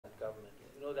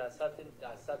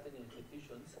certain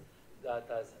institutions that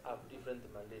have different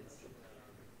mandates.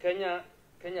 Kenya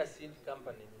Seed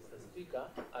Company, Mr. Speaker,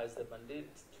 has the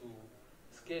mandate to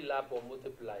scale up or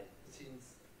multiply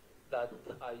seeds that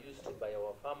are used by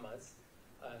our farmers,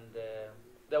 and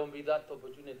there will be that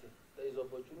opportunity. There is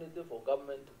opportunity for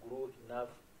government to grow enough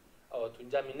or to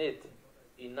germinate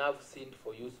enough seed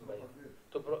for use by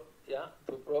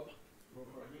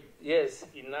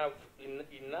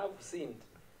enough seed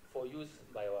for use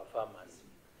by our farmers.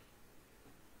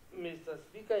 Mr.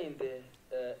 Speaker, in the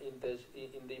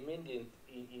immediate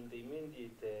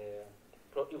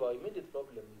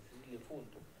problem is really food,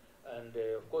 and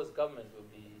of course government will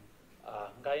be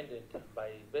guided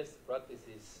by best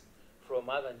practices from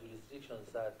other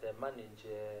jurisdictions that manage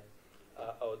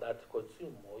or that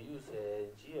consume or use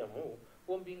GMO,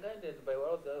 won't be guided by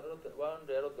one of the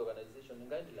organization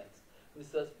guidelines.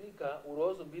 Mr. Speaker, will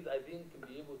also be, I think,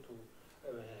 be able to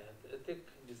take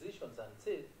decisions and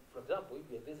say, for example,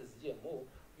 if this is GMO,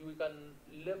 we can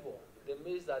level the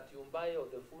maize that you buy or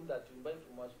the food that you buy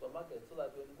from our supermarket, so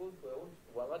that when you go to your own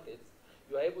supermarkets,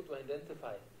 you are able to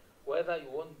identify whether you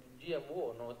want GMO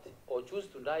or not, or choose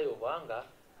to die of hunger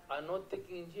and not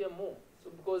taking GMO. So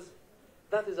because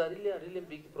that is a really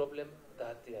big problem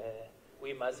that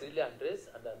we must really address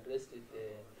and address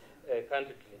it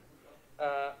currently.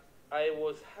 I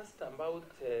was asked about,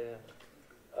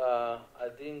 I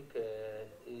think,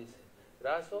 is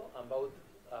Raso about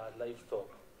livestock.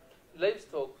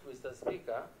 Livestock, Mr.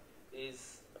 Speaker,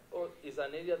 is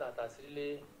an area that has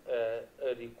really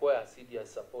required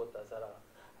serious support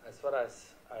as far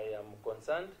as I am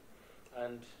concerned.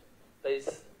 And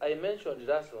I mentioned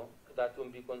Raso that will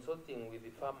be consulting with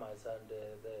the farmers and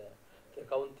the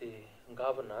county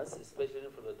governors, especially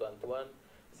for the 21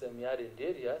 semi-arid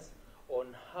areas,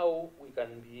 on how we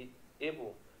can be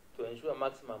able to ensure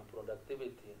maximum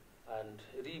productivity and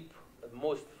reap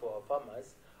most for our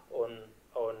farmers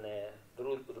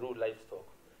through livestock.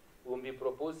 We'll be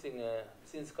proposing,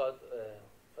 since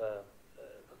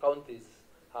counties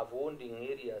have holding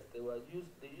areas, they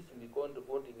used to be called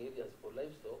holding areas for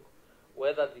livestock,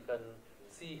 whether they can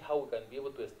see how we can be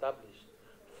able to establish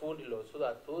food laws so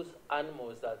that those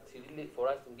animals that really, for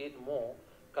us to get more,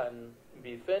 can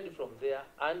be fed from there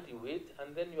and you wait,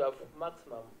 and then you have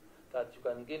maximum that you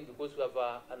can gain, because you have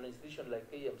an institution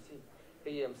like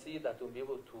KMC that will be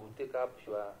able to take up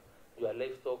your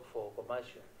livestock for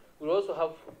commercial. We'll also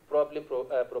have probably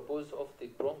proposed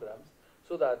off-take programs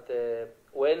so that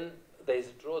when there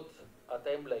is drought at a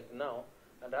time like now,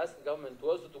 and ask government to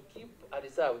also to keep a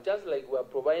reserve, just like we are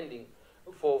providing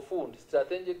for food,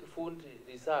 strategic food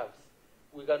reserves.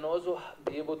 We can also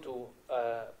be able to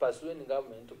persuade the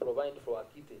government to provide for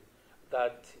Akite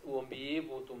that will be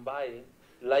able to buy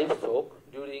livestock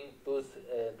during those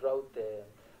drought,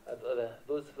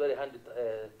 those very hard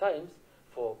times,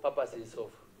 for purposes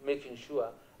of making sure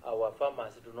our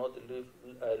farmers do not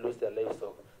lose their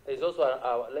livestock. There is also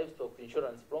our livestock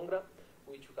insurance program,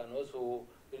 which we can also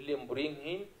really bring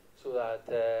in, so that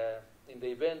in the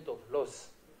event of loss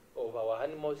of our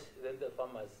animals, then the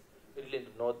farmers really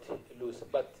do not lose.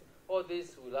 But all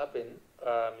this will happen,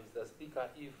 Mr. Speaker,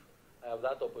 if I have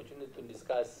that opportunity to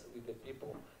discuss with the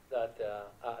people that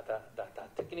are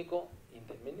technical in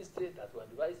the ministry, that will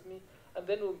advise me, and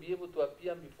then we'll be able to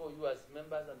appear before you as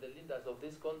members and the leaders of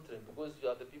this country, because you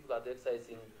are the people that are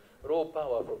exercising raw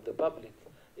power from the public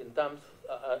in terms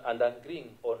and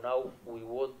agreeing on how we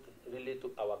want really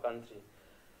to our country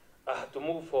to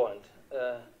move forward.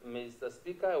 Mr.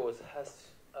 Speaker, I was asked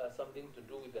something to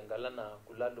do with the Galana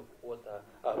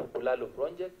Kulalu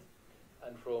project,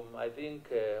 and from, I think,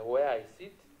 where I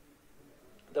sit,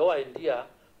 the whole idea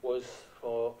was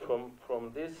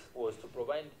from this was to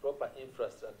provide proper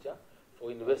infrastructure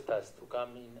for investors to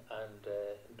come in and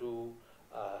do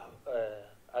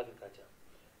agriculture.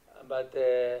 But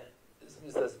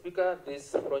Mr. Speaker,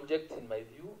 this project, in my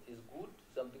view, is good,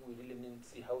 something we really need to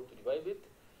see how to revive it,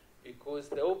 because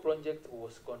the whole project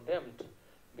was condemned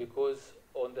because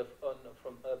from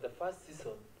the first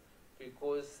season,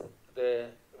 because the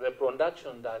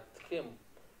production that came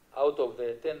out of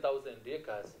the 10,000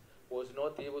 acres was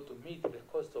not able to meet the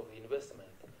cost of investment,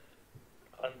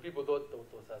 and people thought that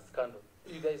was a scandal.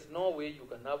 There is no way you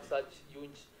can have such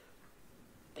huge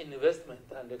investment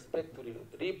and expect to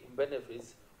reap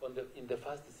benefits in the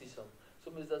first season.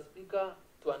 So, Mr. Speaker,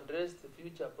 to address the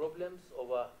future problems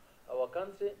of our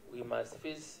country, we must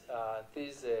face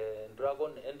this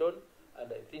dragon head-on,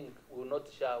 and I think we will not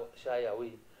shy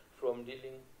away from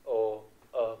dealing or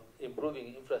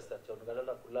improving infrastructure on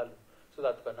Galana Kulalu, so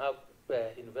that we can have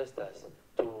investors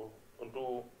to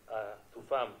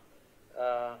farm.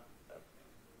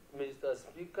 Mr. Mr.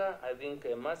 Speaker, I think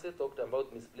Mase talked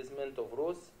about misplacement of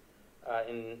roles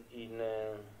in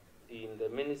the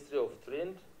Ministry of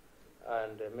Trade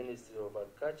and the Ministry of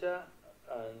Agriculture,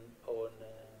 and on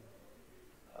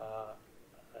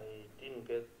I didn't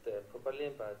get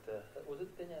properly, but was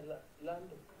it Kenya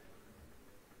Land?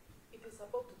 It is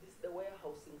about this, the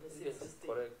warehousing receipt Yes, system.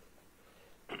 correct.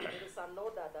 There is an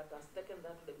order that has taken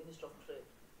that to the Ministry of Trade,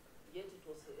 yet it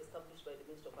was established by the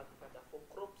Ministry of Agriculture for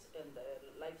crops and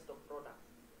livestock products.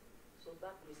 So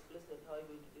that misplacement, how are you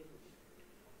going to deal with it?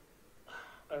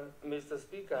 Mr.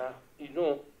 Speaker, you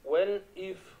know, when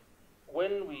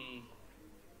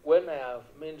I have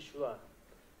made sure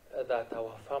that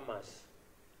our farmers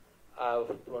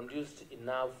have produced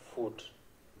enough food,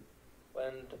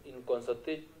 and in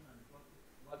consultation,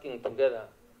 working together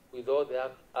with all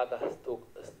the other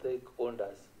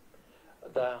stakeholders,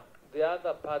 the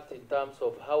other part in terms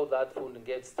of how that food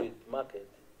gets to the market,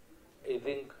 I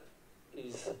think,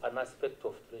 is an aspect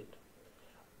of trade.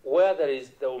 Where there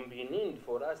will be need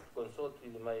for us to consult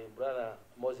with my brother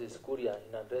Moses Kuria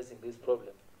in addressing this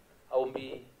problem, I will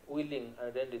be willing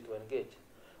and ready to engage.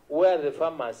 Where the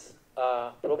farmers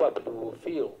probably will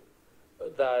feel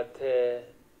that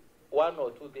one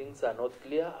or two things are not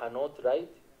clear, are not right,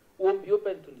 we'll be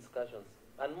open to discussions.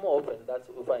 And more often, that's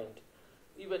what we find.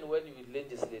 Even when you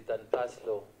legislate and pass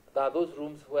law, there are those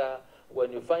rooms where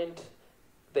when you find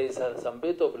there is some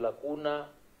bit of lacuna,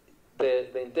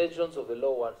 the intentions of the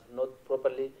law was not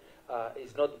properly,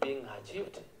 is not being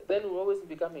achieved, then we'll always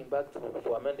be coming back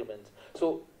for amendments.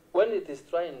 So when it is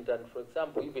trying, and for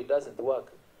example, if it doesn't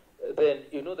work, then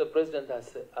you know the president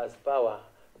has power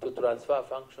to transfer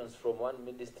functions from one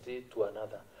ministry to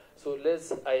another. So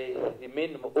I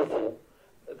remain hopeful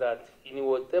that in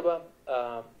whatever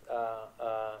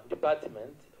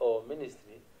department or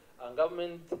ministry, a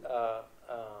government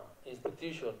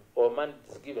institution or mandate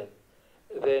is given,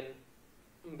 then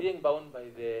being bound by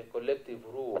the collective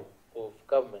rule of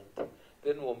government,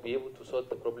 then we'll be able to sort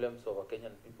the problems of our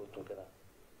Kenyan people together.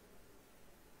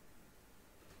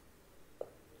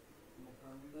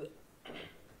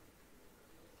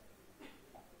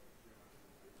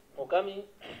 Mokami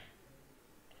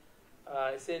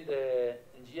said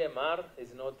GMR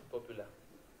is not popular.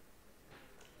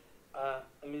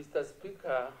 Mr.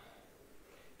 Speaker,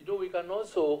 you know, we can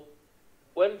also,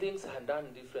 when things are done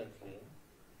differently,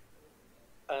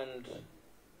 and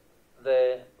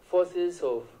the forces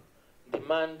of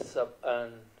demand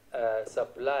and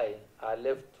supply are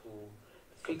left to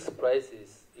fix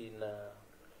prices in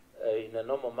a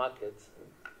normal market,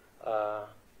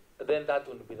 then that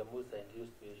would be the most ideal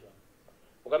situation.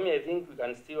 I think we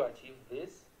can still achieve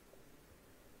this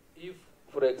if,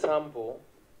 for example,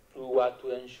 we were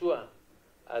to ensure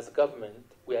as government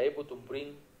we are able to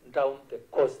bring down the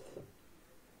cost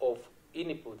of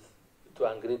inputs to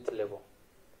a great level.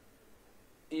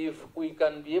 If we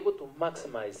can be able to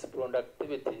maximize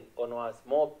productivity on our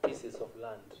small pieces of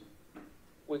land,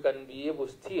 we can be able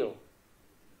still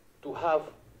to have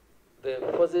the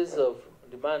forces of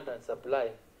demand and supply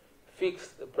fix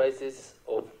the prices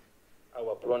of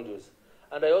our produce.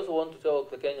 And I also want to tell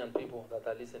the Kenyan people that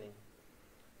are listening,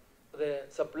 the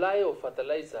supply of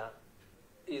fertilizer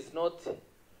is not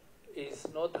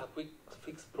a quick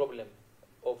fix problem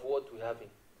of what we're having.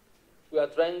 We are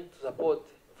trying to support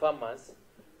farmers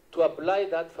to apply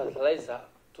that fertilizer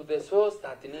to the soils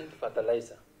that need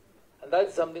fertilizer. And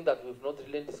that's something that we've not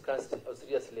really discussed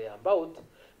seriously about,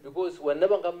 because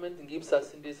whenever government gives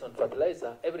us this on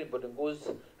fertilizer, everybody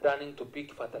goes running to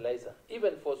pick fertilizer,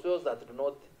 even for soils that do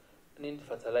not need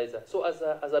fertilizer. So as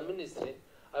a ministry,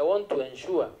 I want to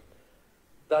ensure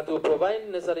that we provide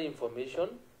necessary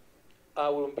information. I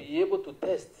will be able to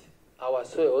test our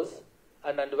soils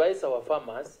and advise our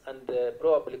farmers, and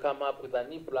probably come up with a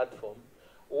new platform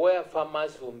where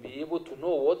farmers will be able to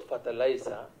know what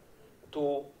fertilizer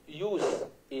to use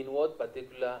in what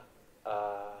particular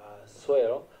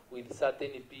soil with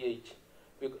certain pH.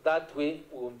 That way,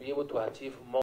 we will be able to achieve more.